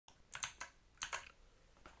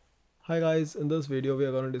Hi guys, in this video we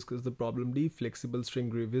are going to discuss the problem D, flexible string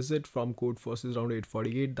revisit from Codeforces round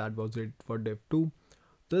 848. That was it for Dev 2.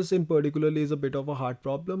 This in particularly is a bit of a hard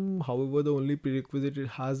problem. However, the only prerequisite it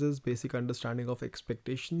has is basic understanding of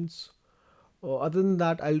expectations. Other than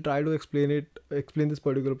that, I'll try to explain this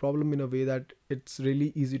particular problem in a way that it's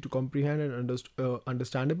really easy to comprehend and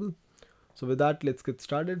understandable. So with that, let's get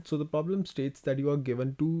started. So the problem states that you are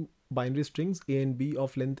given two binary strings A and B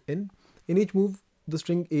of length n. In each move, the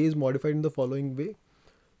string A is modified in the following way.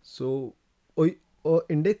 So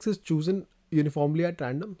index is chosen uniformly at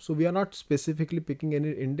random. So we are not specifically picking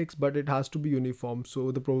any index, but it has to be uniform.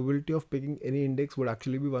 So the probability of picking any index would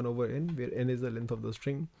actually be 1 over n, where n is the length of the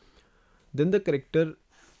string. Then the character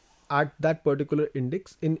at that particular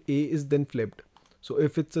index in A is then flipped. So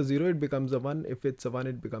if it's a 0, it becomes a 1. If it's a 1,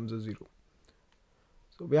 it becomes a 0.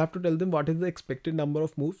 So we have to tell them what is the expected number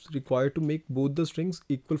of moves required to make both the strings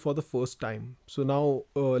equal for the first time. So now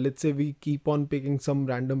let's say we keep on picking some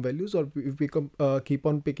random values, or if we keep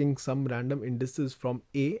on picking some random indices from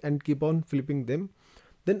A and keep on flipping them,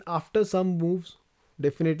 then after some moves,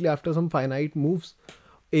 definitely after some finite moves,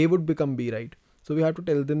 A would become B, right? So we have to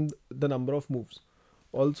tell them the number of moves.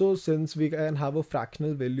 Also, since we can have a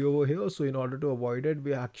fractional value over here, so in order to avoid it,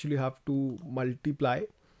 we actually have to multiply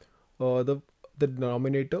the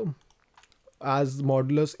denominator as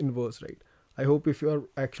modulus inverse, right? I hope if you are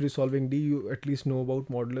actually solving D, you at least know about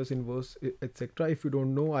modulus inverse, etc. If you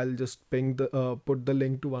don't know, I'll just put the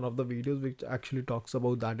link to one of the videos which actually talks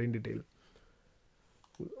about that in detail.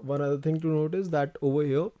 One other thing to note is that over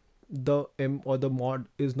here, the m or the mod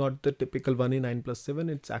is not the typical 1 in 9 plus 7.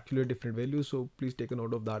 It's actually a different value, so please take a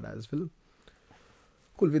note of that as well.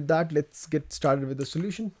 Cool. With that, let's get started with the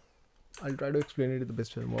solution. I'll try to explain it in the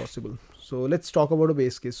best way possible. So let's talk about a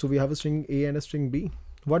base case. So we have a string A and a string B.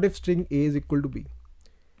 What if string A is equal to B?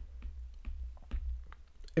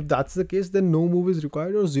 If that's the case, then no move is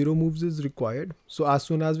required or 0 moves is required. So as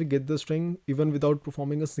soon as we get the string, even without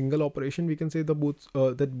performing a single operation, we can say that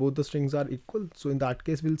both the strings are equal. So in that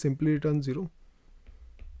case, we'll simply return 0.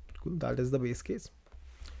 Cool. That is the base case.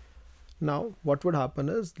 Now what would happen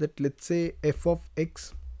is that let's say f of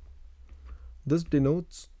x, this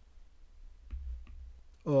denotes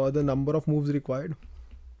the number of moves required.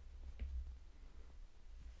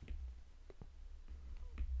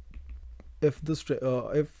 If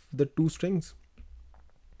the two strings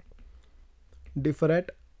differ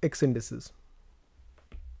at x indices.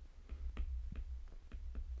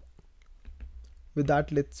 With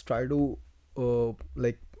that, let's try to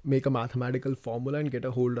make a mathematical formula and get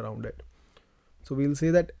a hold around it. So we'll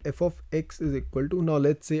say that f of x is equal to, now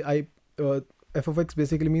let's say f of x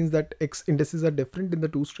basically means that x indices are different in the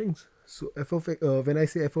two strings. So when I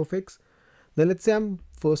say f of x, then let's say I'm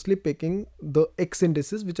firstly picking the x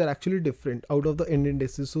indices which are actually different out of the n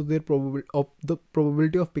indices. So the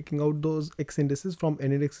probability of picking out those x indices from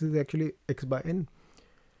n indexes is actually x by n.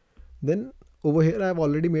 Then over here I have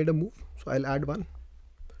already made a move, so I'll add 1.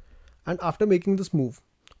 And after making this move,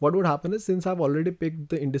 what would happen is, since I've already picked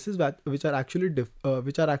the indices which are actually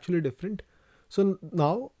different, so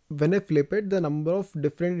now when I flip it, the number of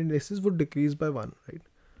different indices would decrease by 1, right?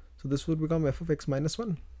 So this would become f of x minus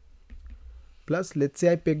 1. Plus, let's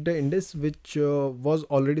say I picked the index which was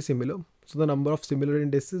already similar. So the number of similar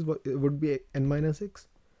indices would be n minus x.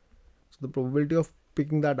 So the probability of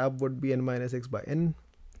picking that up would be n minus x by n.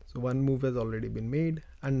 So one move has already been made.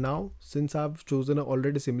 And now, since I've chosen an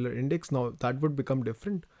already similar index, now that would become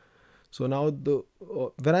different. So now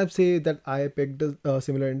when I say that I picked a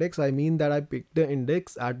similar index, I mean that I picked the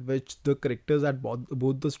index at which the characters at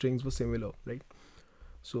both the strings were similar, right?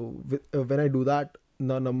 So when I do that,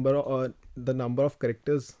 the number of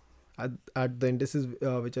characters at the indices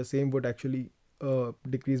which are same would actually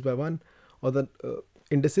decrease by 1, or the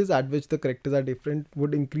indices at which the characters are different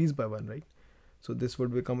would increase by 1, right? So this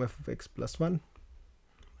would become f of x plus 1,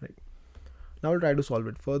 right? Now I'll try to solve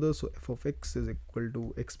it further. So f of x is equal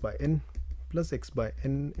to x by n plus x by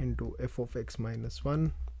n into f of x minus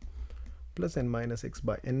 1 plus n minus x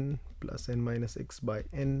by n plus n minus x by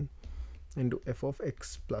n into f of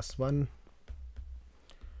x plus 1.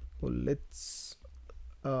 Well, let's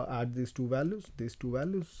add these two values.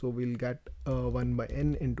 So we'll get 1 by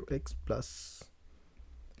n into x plus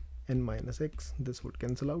n minus x. This would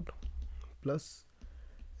cancel out, plus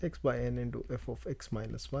x by n into f of x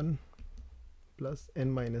minus 1 plus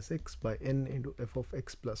n minus x by n into f of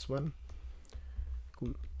x plus 1.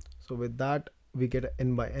 Cool. So with that, we get a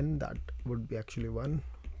n by n, that would be actually 1,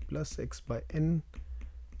 plus x by n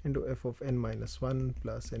into f of n minus 1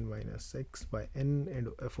 plus n minus x by n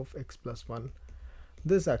into f of x plus 1.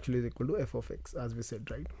 This actually is equal to f of x, as we said,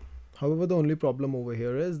 right? However, the only problem over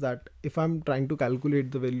here is that if I'm trying to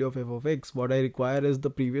calculate the value of f of x, what I require is the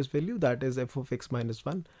previous value, that is f of x minus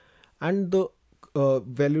 1, and the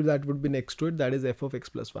value that would be next to it, that is f of x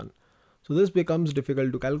plus 1. So this becomes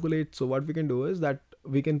difficult to calculate. So what we can do is that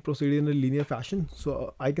we can proceed in a linear fashion.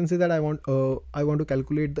 So I can say that I want to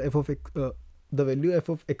calculate the f of x, the value f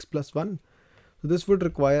of x plus 1. So this would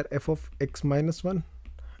require f of x minus 1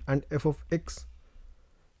 and f of x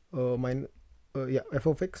f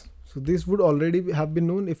of x. So this would already have been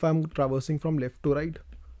known if I'm traversing from left to right.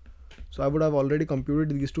 So I would have already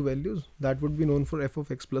computed these two values. That would be known for f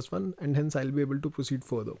of x plus 1, and hence I'll be able to proceed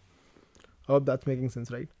further. I hope that's making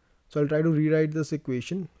sense, right? So I'll try to rewrite this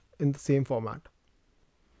equation in the same format.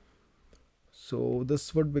 So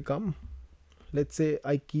this would become, let's say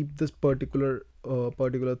I keep this particular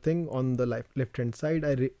thing on the left hand side.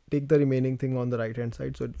 I take the remaining thing on the right hand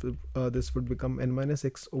side. So this would become n minus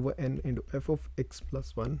x over n into f of x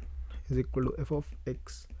plus 1 is equal to f of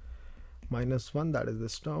x minus 1, that is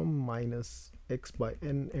this term, minus x by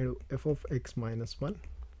n into f of x minus 1,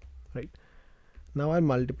 right? Now I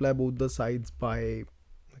multiply both the sides by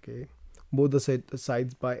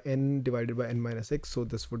sides by n divided by n minus x, so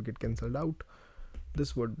this would get cancelled out.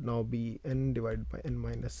 This would now be n divided by n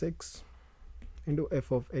minus x into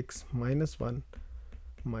f of x minus 1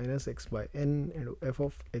 minus x by n into f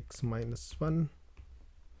of x minus 1.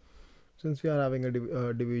 Since we are having a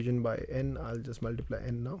division by n, I'll just multiply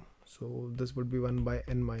n now. So this would be 1 by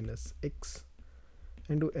n minus x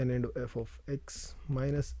into n into f of x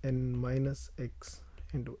minus n minus x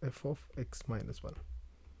into f of x minus 1.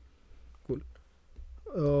 Cool.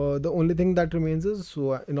 The only thing that remains is,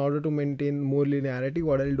 so in order to maintain more linearity,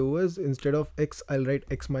 what I'll do is instead of x, I'll write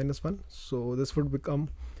x minus 1. So this would become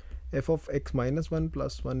f of x minus 1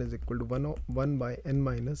 plus 1 is equal to 1 by n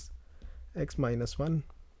minus x minus 1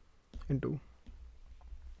 into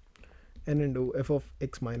n into f of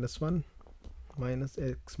x minus 1 minus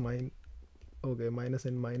minus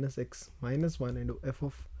n minus x minus 1 into f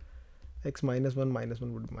of x minus 1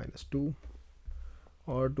 would be minus 2.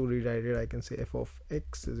 Or to rewrite it, I can say f of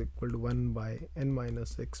x is equal to 1 by n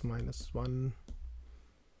minus x minus 1,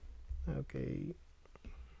 okay,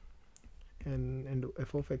 n into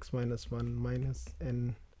f of x minus 1 minus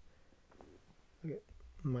n, okay,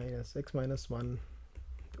 minus x minus 1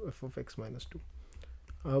 to f of x minus 2.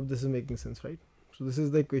 I hope this is making sense, right? So this is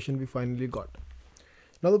the equation we finally got.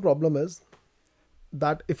 Now the problem is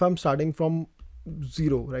that if I'm starting from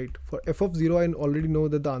 0, right, for f of 0 I already know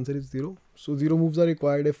that the answer is 0. So 0 moves are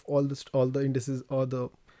required if all the indices or the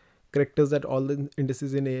characters at all the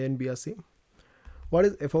indices in a and b are same. What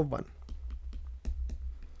is f of 1?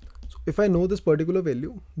 So if I know this particular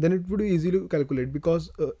value, then it would be easy to calculate, because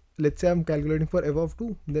let's say I'm calculating for f of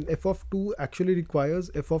 2, then f of 2 actually requires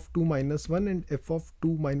f of 2 minus 1 and f of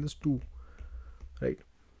 2 minus 2, right?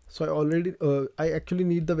 So I actually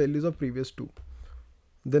need the values of previous two.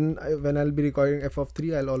 Then when I'll be requiring f of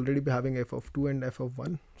 3, I'll already be having f of 2 and f of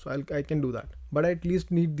 1. So I can do that, but I at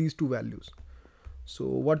least need these two values. So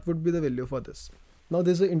what would be the value for this? Now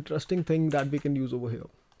there's an interesting thing that we can use over here.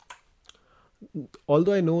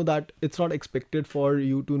 Although I know that it's not expected for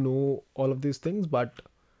you to know all of these things, but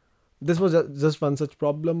this was just one such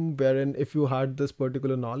problem wherein if you had this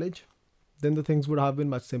particular knowledge, then the things would have been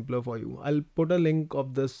much simpler for you. I'll put a link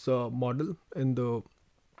of this model in the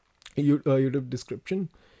YouTube description.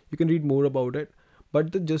 You can read more about it,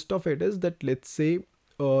 but the gist of it is that, let's say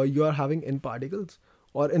you are having n particles,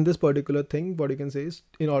 or in this particular thing, what you can say is,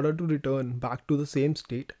 in order to return back to the same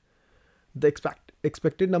state, the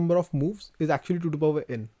expected number of moves is actually 2 to the power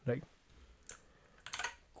n, right?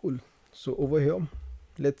 Cool. So over here,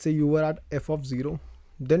 let's say you were at f of 0,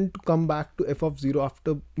 then to come back to f of 0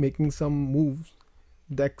 after making some moves,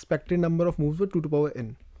 the expected number of moves were 2 to the power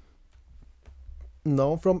n.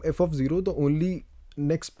 Now from f of 0, the only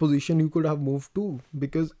next position you could have moved to,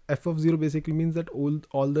 because f of 0 basically means that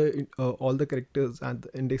all the characters and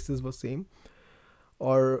the indexes were same,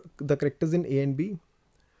 or the characters in a and b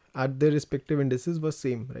at their respective indices were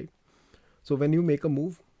same, right? So when you make a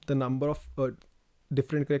move, the number of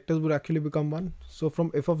different characters would actually become 1. So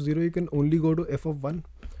from f of 0 you can only go to f of 1.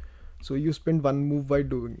 So you spend one move by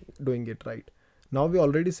doing it, right? Now we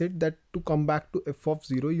already said that to come back to f of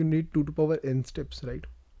 0 you need 2 to the power n steps, right?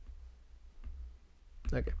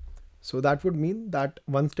 Okay, so that would mean that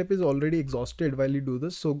one step is already exhausted while you do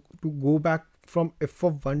this. So to go back from f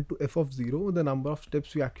of 1 to f of 0, the number of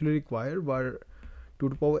steps you actually require were 2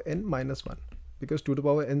 to the power n minus 1, because 2 to the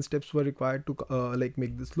power n steps were required to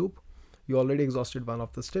make this loop. You already exhausted one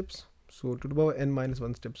of the steps, so 2 to the power n minus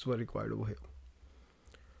 1 steps were required over here.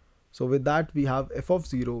 So with that, we have f of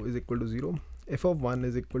 0 is equal to 0, f of 1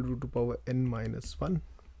 is equal to power n minus 1.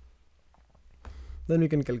 Then we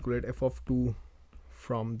can calculate f of 2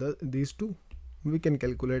 from these two. We can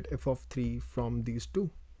calculate f of 3 from these two.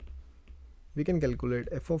 We can calculate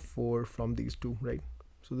f of 4 from these two, right?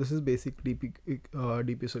 So this is basic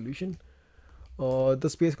DP solution. The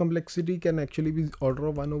space complexity can actually be order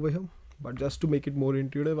of 1 over here, but just to make it more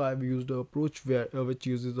intuitive, I've used an approach which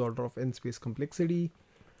uses order of n space complexity.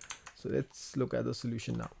 So let's look at the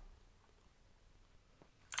solution now.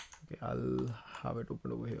 Okay, I'll have it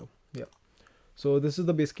open over here. Yeah. So this is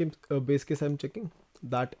the base case I'm checking,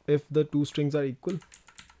 that if the two strings are equal,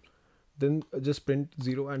 then just print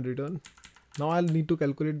 0 and return. Now I'll need to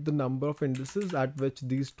calculate the number of indices at which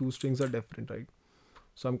these two strings are different, right?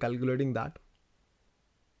 So I'm calculating that.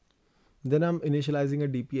 Then I'm initializing a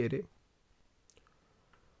DP array.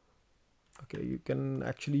 Okay, you can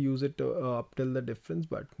actually use it up till the difference,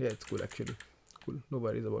 but yeah, it's cool actually. Cool, no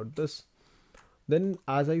worries about this. Then,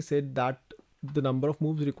 as I said, that the number of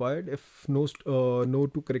moves required if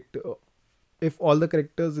if all the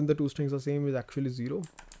characters in the two strings are same is actually 0.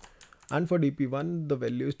 And for DP1, the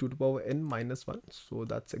value is 2 to power n minus 1. So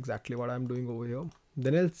that's exactly what I'm doing over here.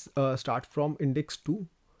 Then I'll start from index 2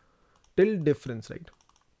 till difference, right?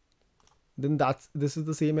 Then this is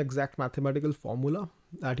the same exact mathematical formula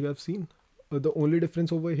that you have seen. The only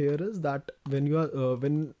difference over here is that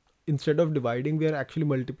when instead of dividing, we are actually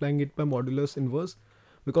multiplying it by modulus inverse,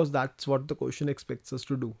 because that's what the question expects us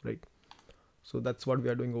to do, right? So that's what we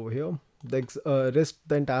are doing over here. The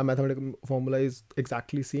entire mathematical formula is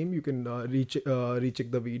exactly same. You can recheck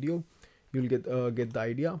the video. You'll get the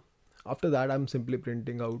idea. After that, I'm simply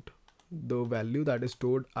printing out the value that is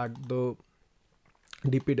stored at the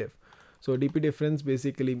dpdiff. So dp difference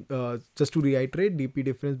basically, just to reiterate, dp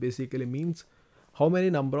difference basically means how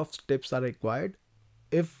many number of steps are required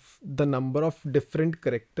if the number of different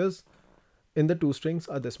characters in the two strings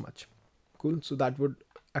are this much. Cool. So that would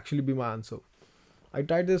actually be my answer. I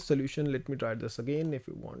tried this solution. Let me try this again if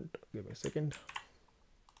you want. Give me a second.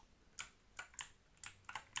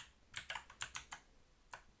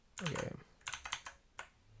 Okay.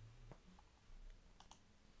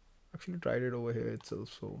 Actually tried it over here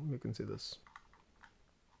itself, so you can see this.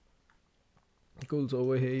 Cool. So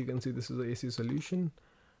over here you can see this is the AC solution,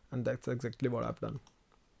 and that's exactly what I've done.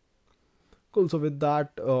 Cool. So with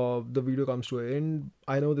that, the video comes to an end.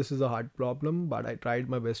 I know this is a hard problem, but I tried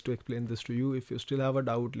my best to explain this to you. If you still have a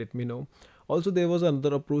doubt, let me know. Also, there was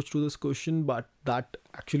another approach to this question, but that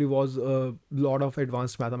actually was a lot of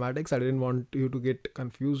advanced mathematics. I didn't want you to get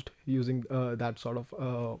confused using that sort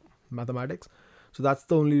of mathematics. So that's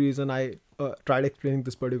the only reason I tried explaining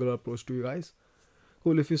this particular approach to you guys.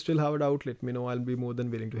 Cool. If you still have a doubt, let me know. I'll be more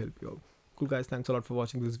than willing to help you out. Cool guys, thanks a lot for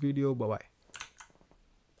watching this video. Bye bye.